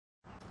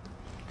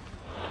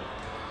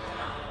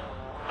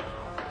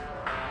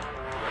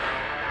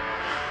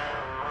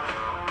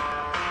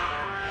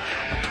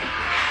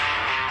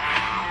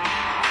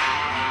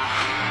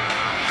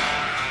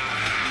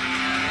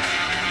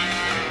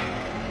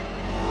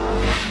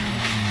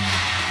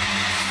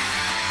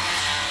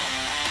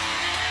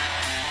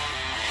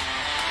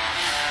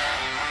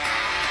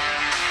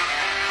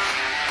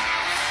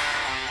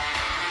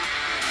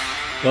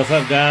What's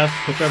up, guys?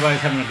 Hope everybody's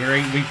having a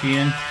great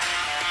weekend.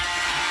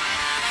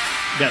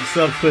 Got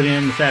subs put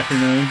in this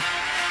afternoon.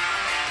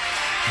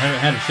 I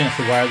haven't had a chance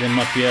to wire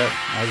them up yet.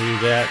 I'll do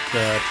that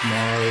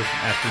tomorrow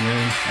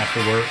afternoon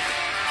after work.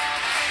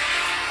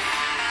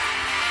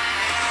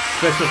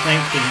 Special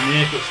thanks to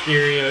Nick at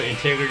Stereo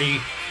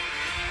Integrity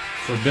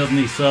for building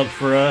these subs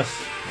for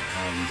us.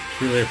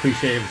 Really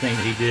appreciate everything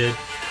that he did,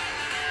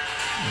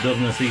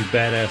 building us these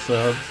badass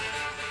subs.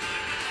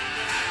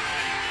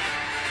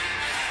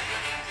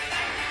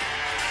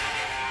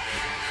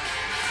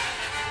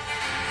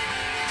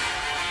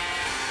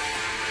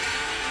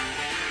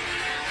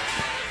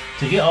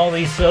 To get all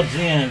these subs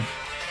in,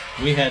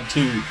 we had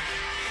to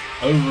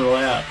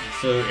overlap.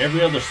 So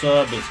every other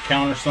sub is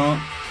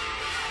countersunk.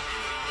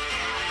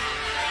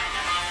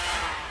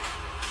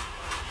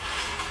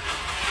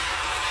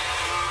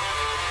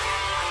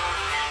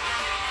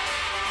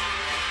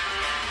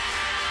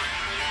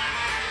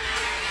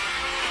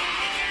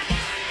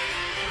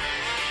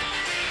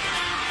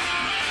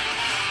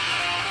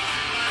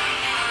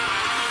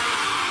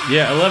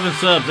 Yeah, 11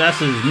 subs.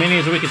 That's as many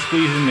as we could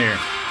squeeze in there.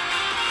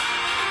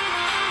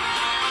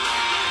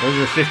 Those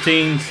are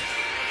 15s.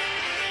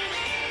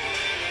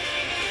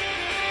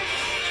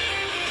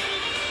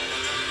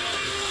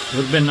 It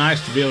would have been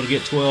nice to be able to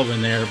get 12 in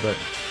there, but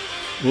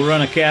we'll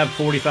run a cab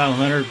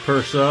 4,500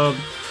 per sub.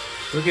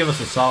 It'll give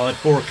us a solid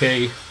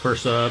 4K per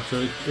sub,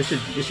 so it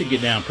should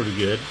get down pretty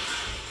good.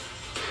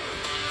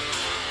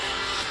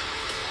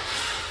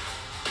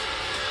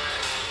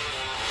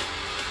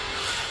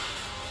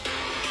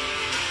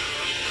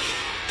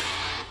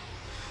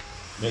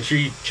 Make sure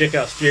you check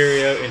out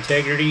Stereo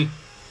Integrity.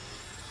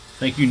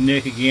 Thank you,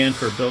 Nick, again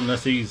for building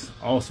us these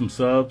awesome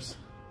subs.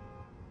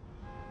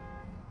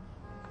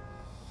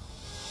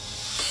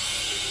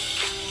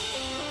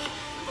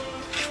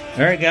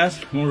 Alright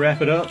guys, we'll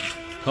wrap it up,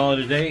 call it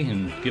a day,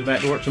 and get back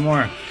to work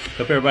tomorrow.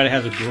 Hope everybody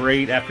has a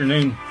great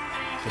afternoon.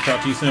 We'll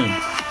talk to you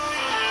soon.